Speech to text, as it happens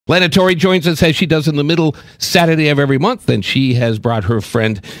Lana Torre joins us as she does in the middle Saturday of every month, and she has brought her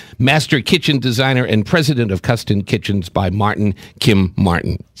friend, master kitchen designer and president of Custom Kitchens by Martin, Kim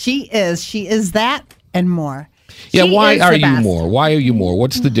Martin. She is that and more. Yeah, why are you more? Why are you more?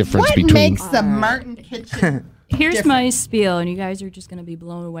 What's the difference between... What makes the Martin Kitchen Here's my spiel, and you guys are just going to be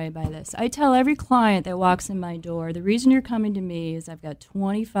blown away by this. I tell every client that walks in my door, the reason you're coming to me is I've got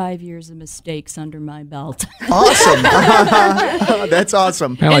 25 years of mistakes under my belt. Awesome. That's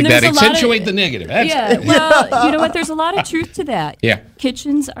awesome. I like that. Accentuate the negative. Yeah, well, you know what? There's a lot of truth to that. Yeah.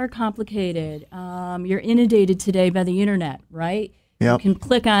 Kitchens are complicated. You're inundated today by the internet, right? Yep. You can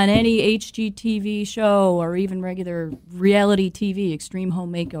click on any HGTV show or even regular reality TV, Extreme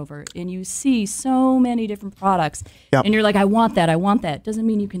Home Makeover, and you see so many different products. Yep. And you're like, I want that, I want that. Doesn't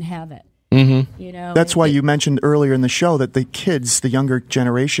mean you can have it. Mm-hmm. You know, that's why you mentioned earlier in the show that the kids, the younger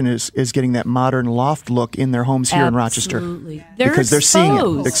generation, is getting that modern loft look in their homes here in Rochester. Absolutely. Because they're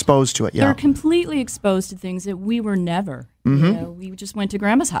seeing it, exposed to it. Yeah. They're completely exposed to things that we were never. Mm-hmm. You know, we just went to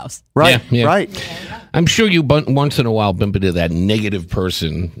Grandma's house. Right, yeah. right. Yeah. I'm sure you once in a while bump into that negative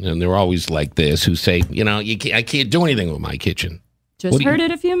person, and they're always like this, who say, you know, I can't do anything with my kitchen. Just heard it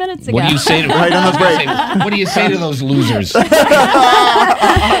a few minutes ago. What do you say to right on the break? What do you say to those losers? You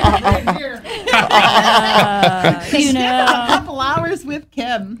know, a couple hours with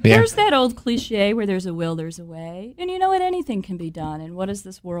Kim. Yeah. There's that old cliche where there's a will, there's a way. And you know what? Anything can be done. And what is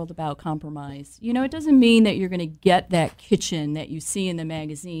this world about? Compromise. You know, it doesn't mean that you're going to get that kitchen that you see in the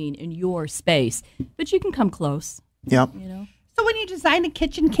magazine in your space, but you can come close. Yep. You know. So when you design a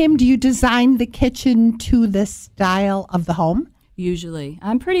kitchen, Kim, do you design the kitchen to the style of the home? Usually.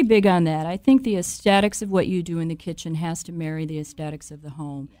 I'm pretty big on that. I think the aesthetics of what you do in the kitchen has to marry the aesthetics of the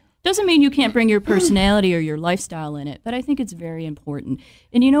home. Doesn't mean you can't bring your personality or your lifestyle in it, but I think it's very important.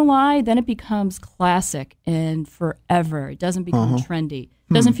 And you know why? Then it becomes classic and forever. It doesn't become trendy.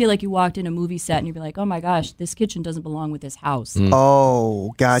 It doesn't feel like you walked in a movie set and you'd be like, oh my gosh, this kitchen doesn't belong with this house.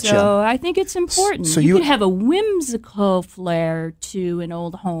 Oh, gotcha. So I think it's important. So you could have a whimsical flair to an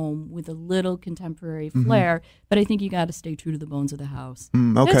old home with a little contemporary flair, but I think you got to stay true to the bones of the house.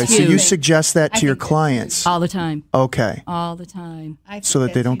 Okay, That's so huge. you suggest that to your clients. All the time. Okay. All the time. So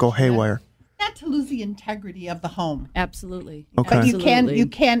that they don't go haywire. Not to lose the integrity of the home. Absolutely. Okay. But Absolutely. you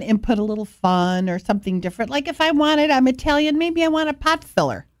can input a little fun or something different. Like if I'm Italian, maybe I want a pot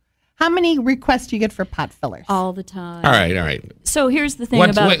filler. How many requests do you get for pot fillers? All the time. All right. So here's the thing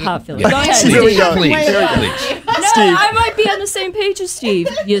about pot fillers. Yeah. Go ahead, Here we Steve. go. Please. No, Steve. I might be on the same page as Steve.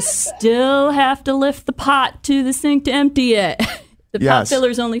 You still have to lift the pot to the sink to empty it. The pot Yes.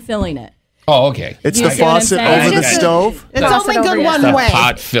 filler's only filling it. Oh, okay. It's You the see what I'm faucet saying? over the stove. It's Toss only it good over, one The way.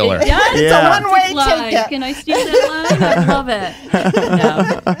 pot filler. Yeah, it's Yeah. a one-way Line. ticket. Can I steal that line? I love it.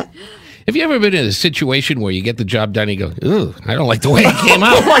 No. Have you ever been in a situation where you get the job done and you go, ooh, I don't like the way it came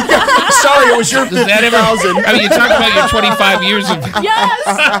out? Sorry, it was your Does that ever? 50,000. I mean, you talk about your 25 years of... Yes.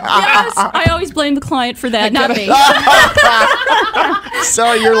 I always blame the client for that, not me.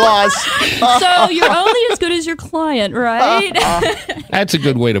 Sorry, you're lost. So you're only as good as your client, right? That's a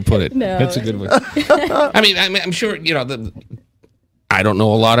good way to put it. No. That's a good way. I mean, I'm sure, you know, I don't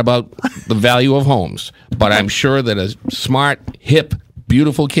know a lot about the value of homes, but I'm sure that a smart, hip,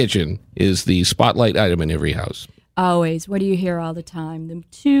 beautiful kitchen is the spotlight item in every house. Always. What do you hear all the time? The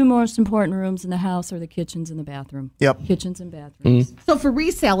two most important rooms in the house are the kitchens and the bathroom. Yep. Kitchens and bathrooms. So for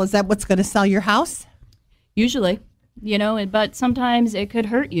resale, is that what's going to sell your house? Usually. You know, but sometimes it could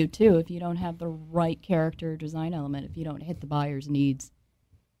hurt you, too, if you don't have the right character or design element, if you don't hit the buyer's needs.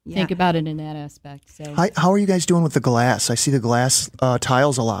 Think about it in that aspect. So How are you guys doing with the glass? I see the glass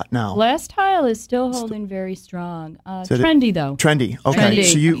tiles a lot now. glass tile is still holding very strong. So Trendy, though. Trendy. Okay. Trendy.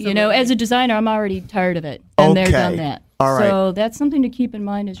 So you know, as a designer, I'm already tired of it. And they're done that. All right. So that's something to keep in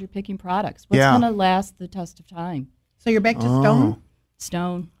mind as you're picking products. What's going to last the test of time? So you're back to stone?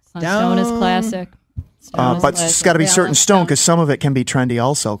 Stone. Stone is classic. But it's got to be certain stone because some of it can be trendy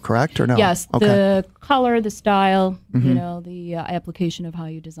also, correct or no? Yes, Okay. the color, the style, you know, the application of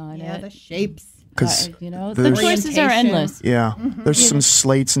you design Yeah, it. the shapes. You know, the there's- choices are endless. Yeah, there's some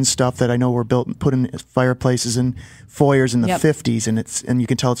slates and stuff that I know were put in fireplaces and foyers in the 50s, and you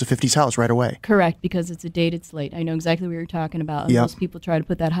can tell it's a 50s house right away. Correct, because it's a dated slate. I know exactly what you're talking about. And Yep. most people try to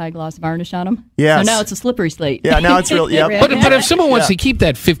put that high gloss varnish on them. Yes. So now it's a slippery slate. Yeah, now it's real. Yep. But if someone wants to keep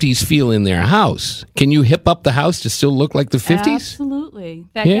that 50s feel in their house, can you hip up the house to still look like the 50s? Absolutely. In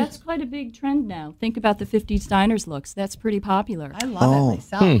fact, that's quite a big trend now. Think about the 50s diners looks. That's pretty popular. I love it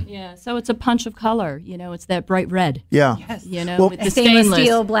myself. Yeah, so it's a punch of color. You know, it's that bright red. Yeah. Yes. You know, Well, with the Stainless stainless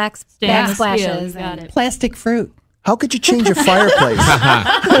steel, black stainless steel, backsplashes. you got it. Plastic fruit. How could you change a fireplace?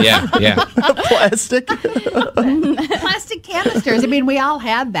 Yeah. Plastic? Plastic canisters. I mean, we all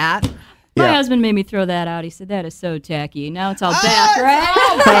had that. My Yeah. husband made me throw that out. He said, that is so tacky. Now it's all back, right?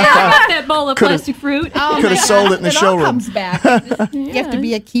 I got that bowl of plastic fruit. Oh, Could have sold it in the it all showroom. comes back. You have to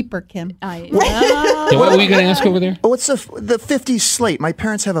be a keeper, Kim. Hey, what were you going to ask over there? Oh, it's the 50s slate. My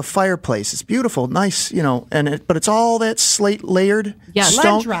parents have a fireplace. It's beautiful, nice, but it's all that slate layered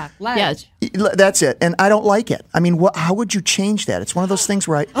stone. Ledge rock. Ledge. Yes. That's it, and I don't like it. I mean, how would you change that? It's one of those things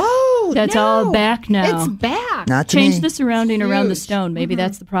where That's all back now. It's back. not to Change me. the surrounding around the Huge. stone. Maybe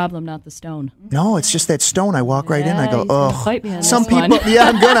that's the problem, not the stone. No, it's just that stone. I walk right in. I Yeah, go, he's gonna oh. fight me on Some this one. people, yeah,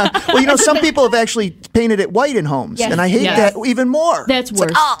 I'm gonna. Well, some people have actually painted it white in homes, Yes. and I hate Yes. that even more. That's It's like,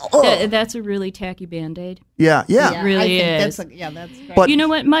 worse. oh. That's a really tacky Band-Aid. Yeah. Yeah, really I think is. That's great. But You know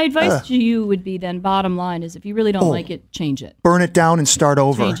what? My advice to you would be then, bottom line is if you really don't like it, change it. burn it down and start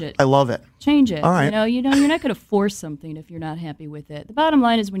over. Change it. I love it. Change it. All right. You're not going to force something if you're not happy with it. The bottom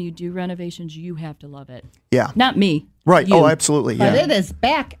line is when you do renovations, you have to love it. Yeah. Not me. Right. You. Oh, absolutely. But Yeah. it is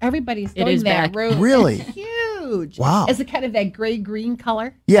back. Everybody's doing is that back. room. Really? It's huge. Wow. Is it kind of that gray-green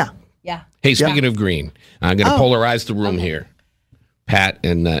color? Yeah. Yeah. Hey, speaking of green, I'm going to polarize the room here. Pat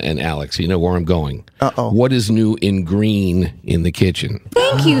and Alex, you know where I'm going. Uh-oh. What is new in green in the kitchen?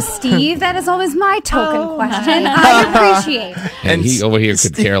 Thank you, Steve. That is always my token question. I appreciate it. And he over here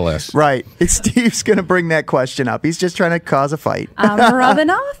could care less. Right. Steve's going to bring that question up. He's just trying to cause a fight. I'm rubbing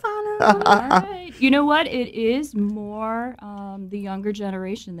off on him. All right. You know what? It is more the younger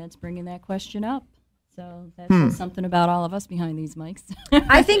generation that's bringing that question up. So that says something about all of us behind these mics.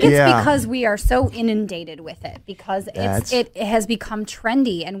 I think it's Yeah. because we are so inundated with it, because it has become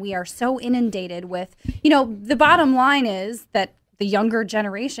trendy, and we are so inundated with, the bottom line is that the younger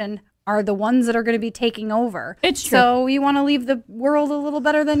generation are the ones that are going to be taking over. It's true. So you want to leave the world a little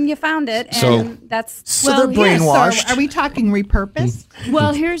better than you found it, and So- that's So they're Yes, brainwashed. So are we talking repurposed?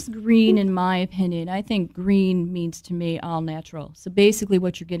 Well, here's green in my opinion. I think green means to me all natural. So basically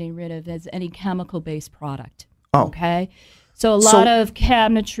what you're getting rid of is any chemical-based product. Oh. Okay? So a lot of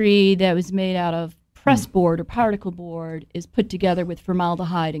cabinetry that was made out of press board or particle board is put together with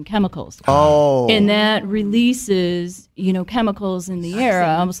formaldehyde and chemicals. Oh. And that releases, chemicals in the air,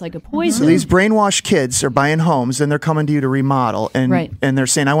 almost like a poison. So these brainwashed kids are buying homes, and they're coming to you to remodel, and Right. and they're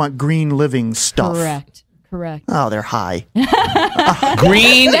saying, I want green living stuff. Correct. Oh, they're high.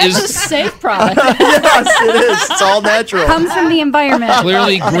 Green That's a is safe product. Yes, it is. It's all natural. comes from the environment.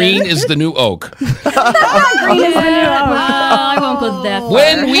 clearly green is the new oak. Green is the new Well, I won't go that far.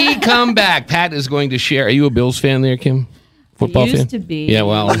 When we come back, Pat is going to share. Are you a Bills fan there, Kim? Football used fan? to be. Yeah,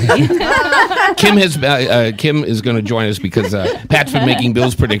 well, Kim is going to join us because Pat's been making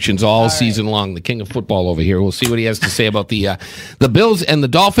Bills predictions all season long. The king of football over here. We'll see what he has to say about the Bills and the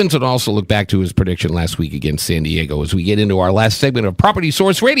Dolphins, and also look back to his prediction last week against San Diego as we get into our last segment of Property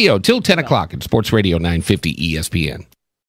Source Radio till 10 o'clock at Sports Radio 950 ESPN.